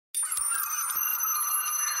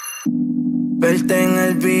Verte en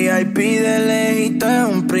el VIP de lejito es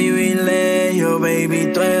un privilegio.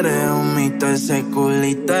 Baby, tú eres un mito, ese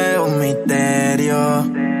culito es un misterio.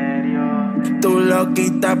 Tú lo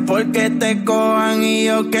quitas porque te cojan y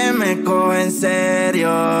yo que me cojo en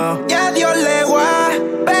serio. Y a Dios le voy a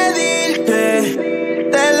pedir que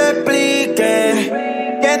te lo explique,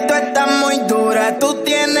 que tú estás muy dura, tú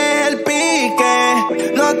tienes el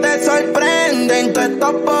pique. No te sorprenden todos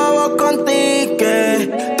estos bobos con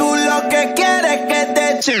tique. Tú lo que quieres es que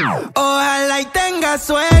te echen. Ojalá y tengas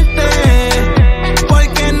suerte,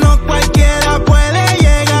 porque no cualquiera puede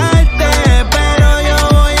llegarte. Pero yo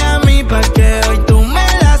voy a mí pa' que hoy tú me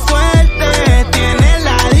la sueltes. Tienes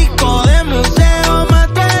la disco de museo, más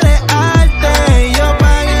tú eres arte. Y yo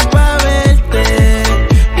pagué pa' verte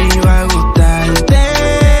y va a gustarte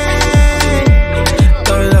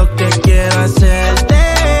todo lo que quiero hacerte.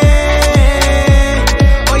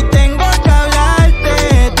 Hoy tengo que hablarte.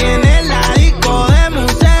 Tienes la disco de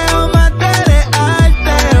museo, más tú eres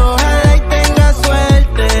arte. Ojalá y tengas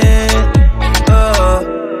suerte.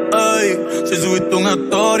 Ey, si subiste una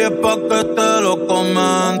historia es pa' que te lo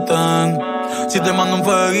comenten. Si te mando un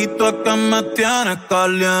fueguito es que me tienes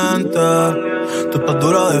caliente. Tú estás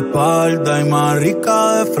dura de espalda y más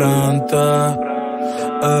rica de frente.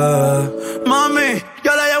 Mami,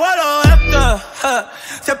 yo le llevo a lo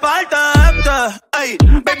si es parte de ey,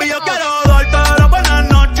 baby, yo quiero darte la buena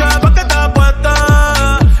noche pa' que te apuestes.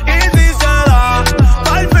 Y si se da,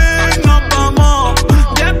 al fin nos vamos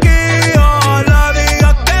de aquí. Ojalá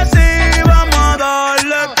digas que sí, vamos a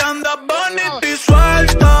darle. Que andas bonita y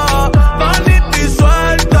suelta, bonita y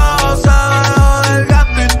suelta. Se dejó del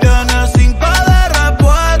gato y tiene 5 de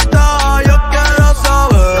respuesta. Yo quiero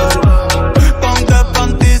saber con qué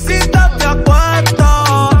pantisita te acuestas.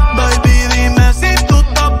 Baby, dime si tú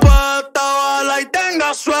estás puesta. Ojalá y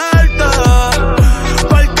tengas suerte,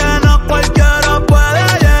 porque no cualquiera puede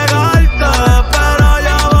llegarte. Pero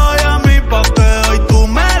yo voy a mí pa' que hoy tú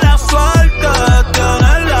me la sueltes.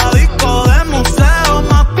 Tienes la disco de museo,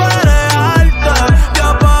 más tú eres arte. Yo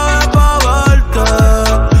pagué pa' verte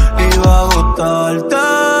y va a gustarte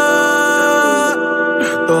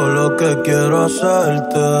todo lo que quiero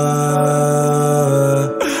hacerte.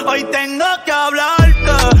 Hoy tengo que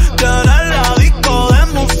hablarte. Tienes la disco de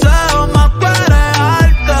museo, más tú eres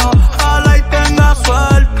arte. Ojalá y tengas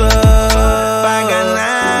suerte. Pa'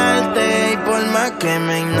 ganarte, y por más que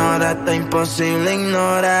me ignoras, está imposible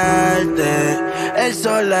ignorarte. El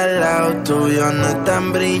sol al lado tuyo no es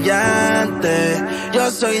tan brillante.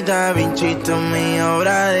 Yo soy Da Vinci, tú mi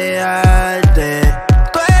obra de arte.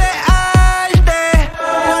 Tú eres arte,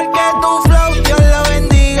 porque tu flow Dios lo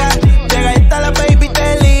bendiga. Llega y está la baby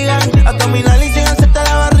te ligan, abdominal y sin hacerte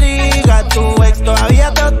la barriga. Tu ex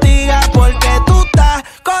todavía te hostiga, porque tú estás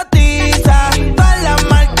cotiza. Toda la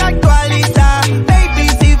marca actualiza. Baby,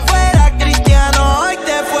 si fuera cristiano, hoy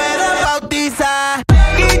te fuera a bautizar.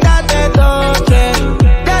 Quítate toque,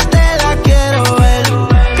 ya te la quiero ver.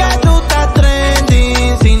 Que tú estás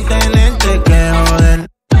trending sin tenerte que joder.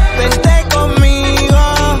 Vente conmigo,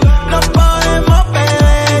 nos podemos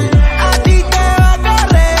beber. A ti te va a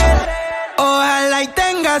correr. Ojalá y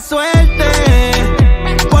tengas suerte,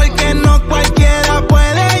 porque no cualquiera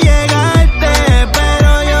puede llegarte.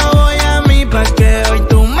 Pero yo voy a mí pa' que hoy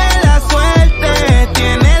tú me la sueltes.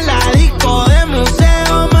 Tienes la disco de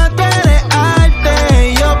museo, más tú eres arte.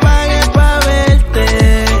 Y yo pagué pa' verte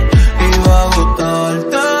Y va a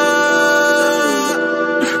gustarte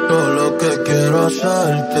todo lo que quiero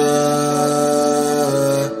hacerte.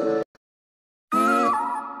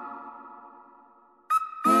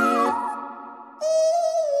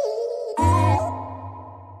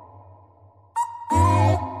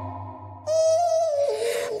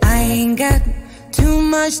 I ain't got too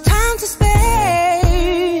much time to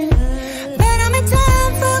spare, but I'm in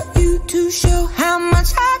time for you to show how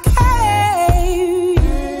much I care.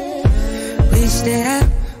 Wish that I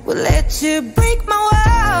would let you break my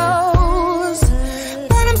walls,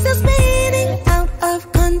 but I'm still spinning out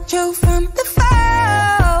of control from the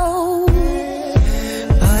fall.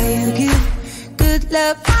 Boy, you give good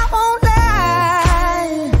love, I won't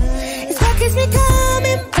lie. It's what keeps me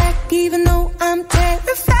coming back, even though I'm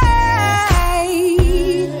terrified.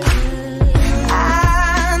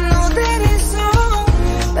 I know that it's wrong,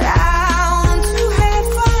 but I want to have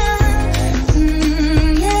fun.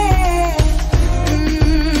 Yeah,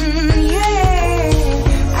 yeah.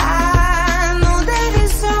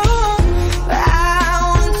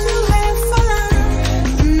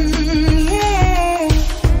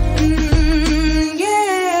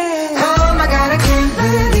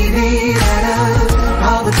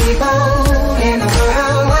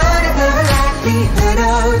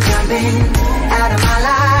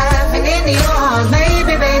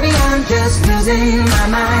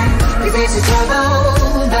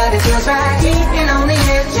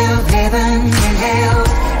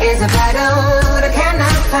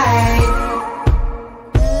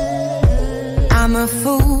 a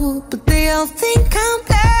fool, but they all think I'm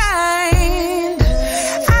blind.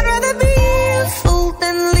 I'd rather be a fool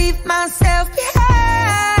than leave myself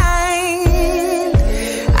behind.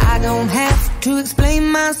 I don't have to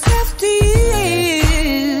explain myself to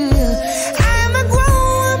you. I'm a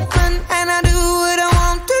grown woman and I do what I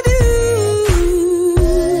want to do.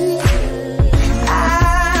 I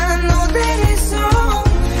know that it's wrong,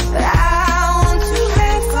 but I want to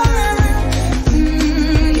have fun.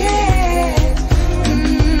 Yeah,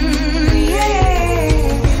 yeah.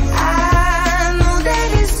 I know that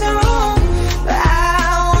it's wrong, but I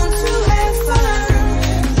want to have fun.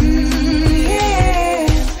 Yeah,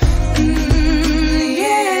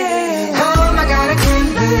 yeah. Oh my God, I can't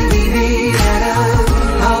believe it. Out of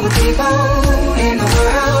all the people in the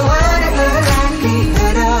world, what if I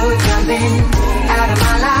could have jumping out of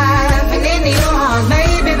my life and into your arms,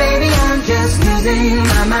 baby, baby, I'm just losing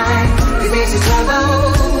my mind. 'Cause this is trouble,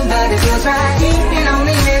 but it feels right. Keeping on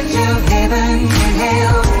the edge of heaven and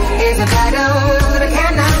hell is a battle that I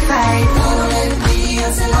cannot fight. Don't let me, I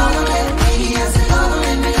said, don't let me, I said, don't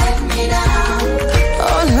let me down.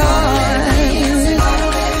 Oh Lord,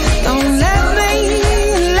 don't let me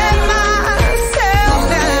let myself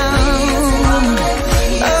down.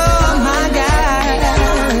 Oh my God.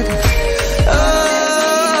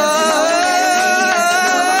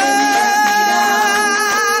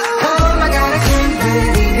 Oh my God, I can't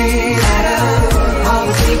believe it. Out of all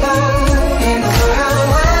the people in the world,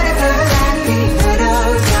 what if I could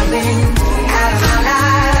have jumping out of my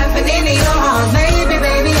life and into your arms, baby,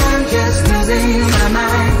 baby, I'm just losing my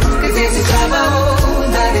mind. 'Cause this is trouble,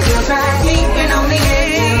 but it feels right. Keeping on the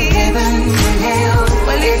edge of heaven and hell,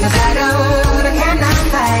 well, it's a battle that I cannot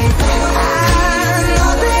fight. I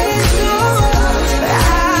know that it's wrong, but I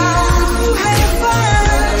want to have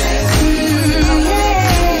fun.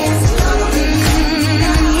 Yeah,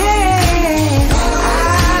 yeah. I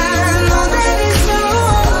know that it's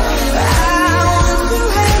wrong, but I want to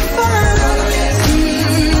have fun.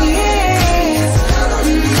 Yeah,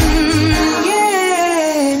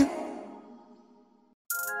 yeah.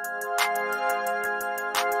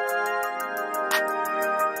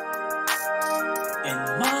 In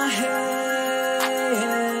my head,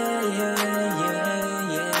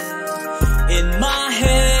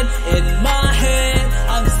 in my head,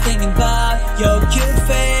 I'm just thinking about your cute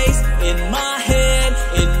face. In my head,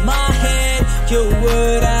 you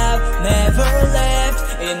would have never left.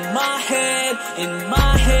 In my head,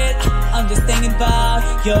 I'm just thinking about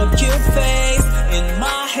your cute face. In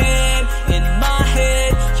my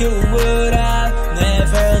head, you would have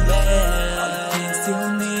never left. All the things you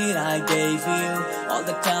need, I gave you. All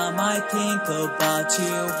the time I think about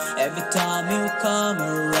you. Every time you come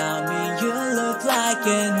around me, you look like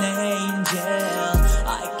an angel.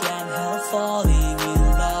 I can't help falling in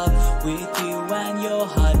love with you and your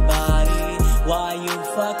hot body. Why you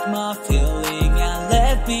fucked my feeling and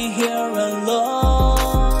left me here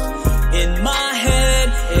alone? In my head,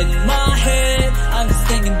 I'm just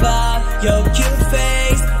thinking about your cute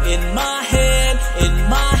face. In my head,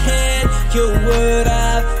 you would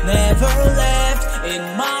have never left. In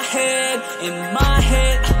my head,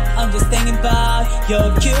 I'm just thinking about your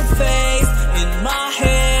cute face. In my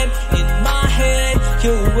head,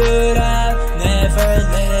 you would have never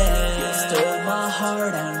left. You stole my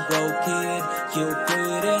heart and broke it. You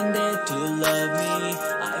pretended to love me.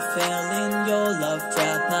 I fell in your love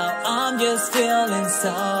trap. Now I'm just feeling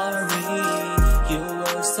sorry. You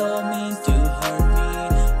were so mean to hurt me,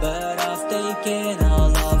 but I've taken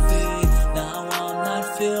all of it. Now I'm not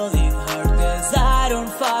feeling hurt, 'cause I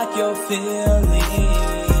don't fuck your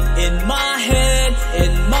feelings. In my head,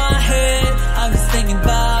 I'm just thinking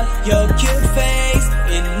about your cute face.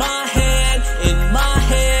 In my head,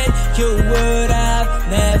 you would have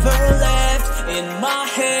never left. In my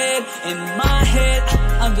head,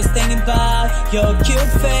 I'm just thinking about your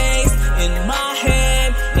cute face. In my head,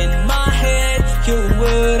 you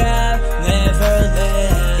would have never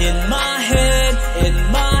left. In my head,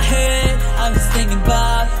 I'm just thinking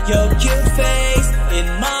about your cute face. In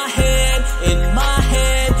my head,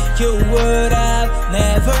 you would have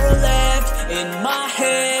never left. In my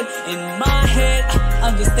head,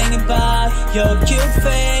 I'm just thinking about your cute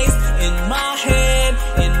face. In my head,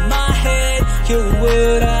 you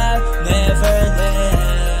would have never left.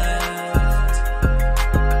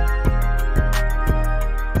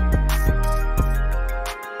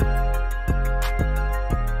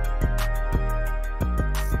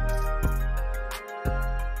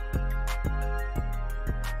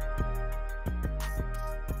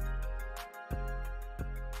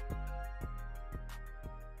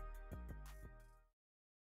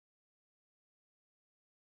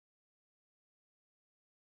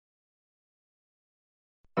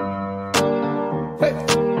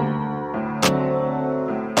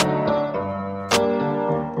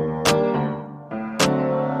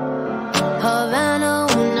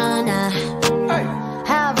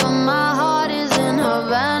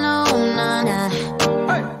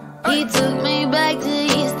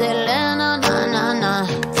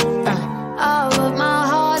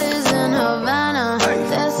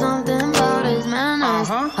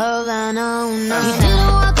 Havana, una. He didn't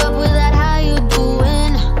walk up with that, how you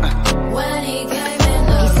doing? When he came in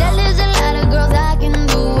the room. He said there's a lot of girls I can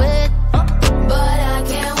do it, but I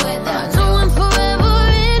can't with them. So I'm forever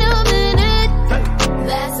in a minute.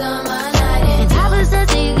 That's on my night. And Papa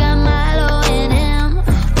says he got Milo in him.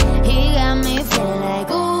 He got me feeling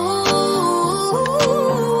like ooh.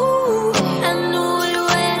 I knew it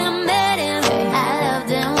when I met him. I loved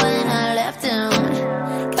him when I left him.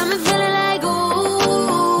 Got me feeling like ooh.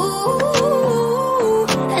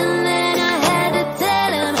 And then I had to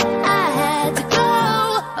tell him I had to go.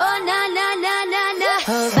 Oh na na na na na.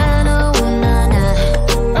 Havana, ooh na na.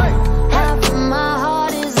 Half of my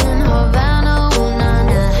heart is in Havana, ooh na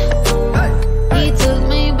na. He took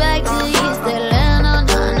me back to East Atlanta,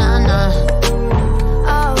 na na na.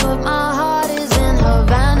 All of my heart is in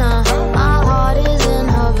Havana. My heart is in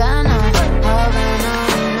Havana, Havana,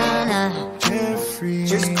 ooh na na. Jeffrey,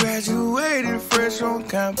 just graduated fresh on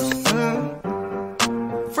campus.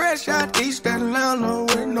 Fresh out East Atlanta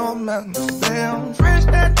with no mountains down. Fresh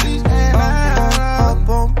out East Atlanta, up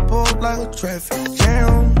on board like a traffic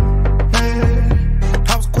jam. Man,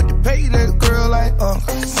 I was quick to pay that girl like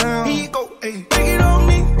Uncle Sam. Here you go, ayy, take it on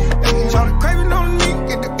me. Try to crave it on me,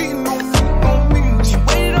 get the beating on me, on me. She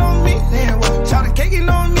waited on me, then what? Try to cake it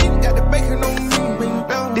on me, got the bacon on me.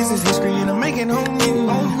 This is history and I'm making on me,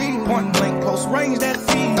 on me. Point blank, close range, that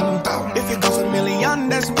feed. If it goes a million,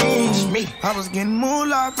 that's me. I was getting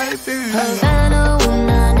moolah, baby. Havana, ooh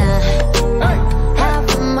na na.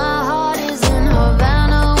 Half of my heart is in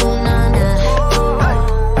Havana, ooh na na.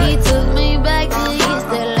 He took me back to East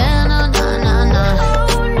Atlanta, na na na.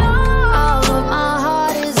 All of my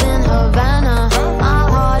heart is in Havana. My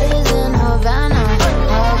heart is in Havana,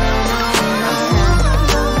 Havana, ooh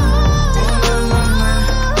na na.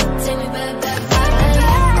 Take me back, back, back.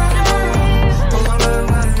 Take me back,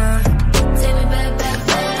 back, back. Take me back, back, back. Take me back, back,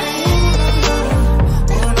 back.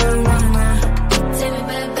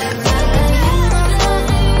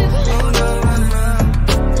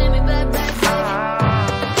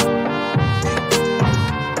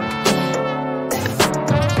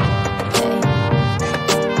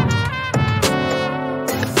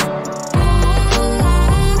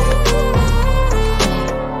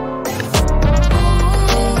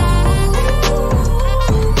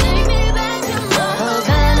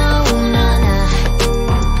 Havana, ooh na na.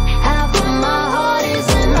 Half of my heart is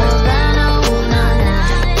in Havana, ooh na na.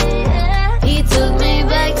 He took me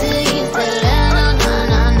back to East Atlanta, na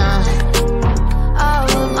na na. All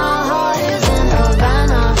of my heart is in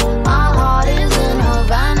Havana. My heart is in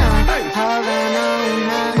Havana,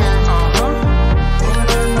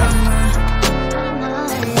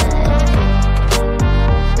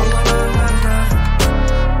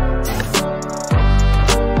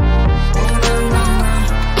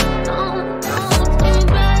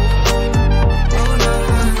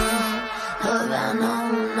 Havana,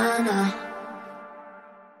 ooh na na.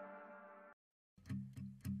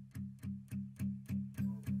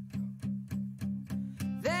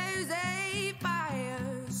 There's a fire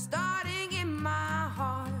starting in my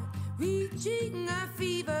heart, reaching a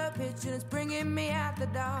fever pitch and it's bringing me out the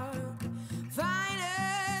dark.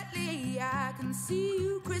 Finally, I can see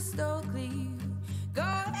you crystal clear. Go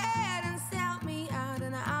ahead and sell me out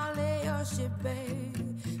and I'll lay your ship bare.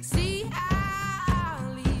 See,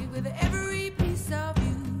 I'll leave with every piece of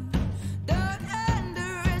you. Don't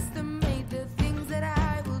underestimate the things that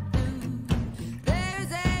I will do.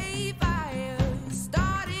 There's a fire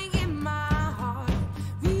starting in my heart,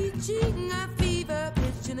 reaching a fever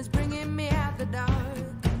pitch and it's bringing me out the dark.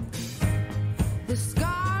 The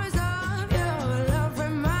scars of your love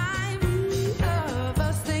remind me of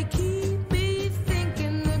us. They keep me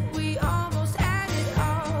thinking that we almost had it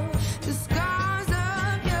all. The scars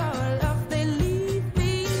of your love, they leave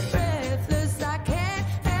me breathless. I can't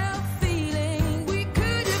help feeling we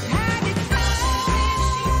could have had it all.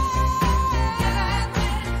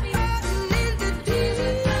 In the deep,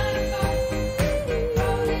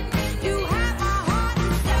 you have my heart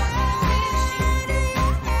inside.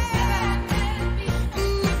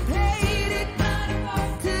 Played it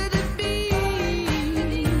to the beat.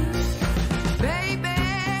 Baby,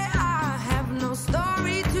 I have no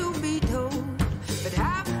story to be told, but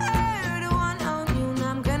I've heard one on you and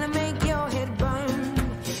I'm gonna make your head burn.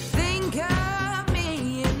 Think of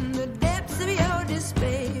me in the depths of your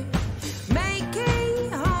despair. Make a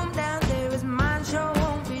home down there as mine sure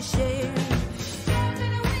won't be shared.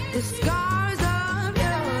 The